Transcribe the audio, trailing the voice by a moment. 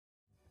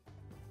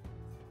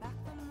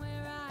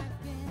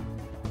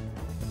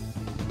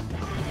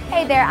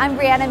Hey there, I'm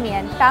Brianna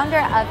Meighan, founder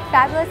of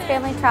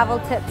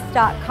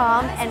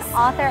FabulousFamilyTravelTips.com and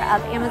author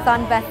of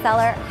Amazon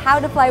bestseller, How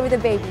to Fly with a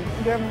Baby,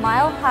 your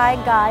mile-high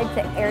guide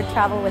to air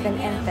travel with an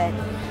infant.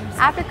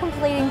 After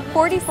completing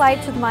 40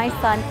 flights with my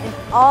son, and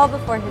all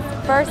before his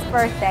first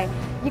birthday,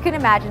 you can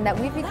imagine that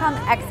we've become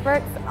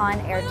experts on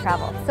air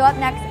travel. So up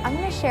next, I'm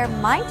going to share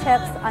my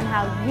tips on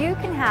how you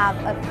can have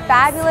a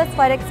fabulous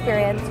flight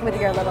experience with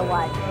your little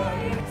one.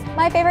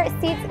 My favorite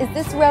seats is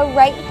this row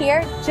right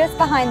here, just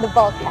behind the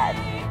bulkhead.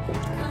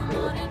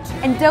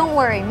 And don't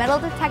worry, metal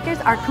detectors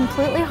are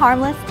completely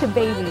harmless to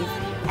babies,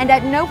 and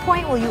at no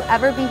point will you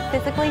ever be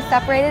physically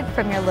separated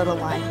from your little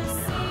one.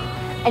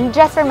 And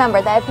just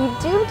remember that if you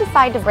do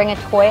decide to bring a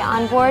toy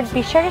on board,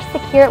 be sure to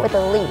secure it with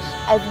a leash,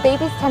 as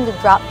babies tend to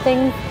drop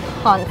things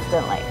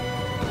constantly.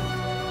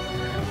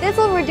 This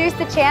will reduce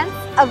the chance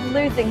of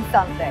losing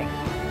something.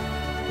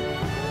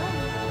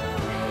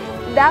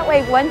 That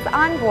way, once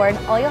on board,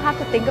 all you'll have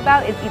to think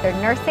about is either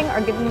nursing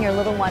or giving your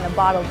little one a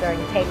bottle during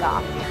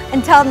takeoff.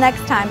 Until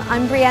next time,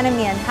 I'm Brianna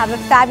Meighan. Have a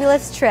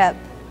fabulous trip.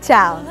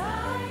 Ciao.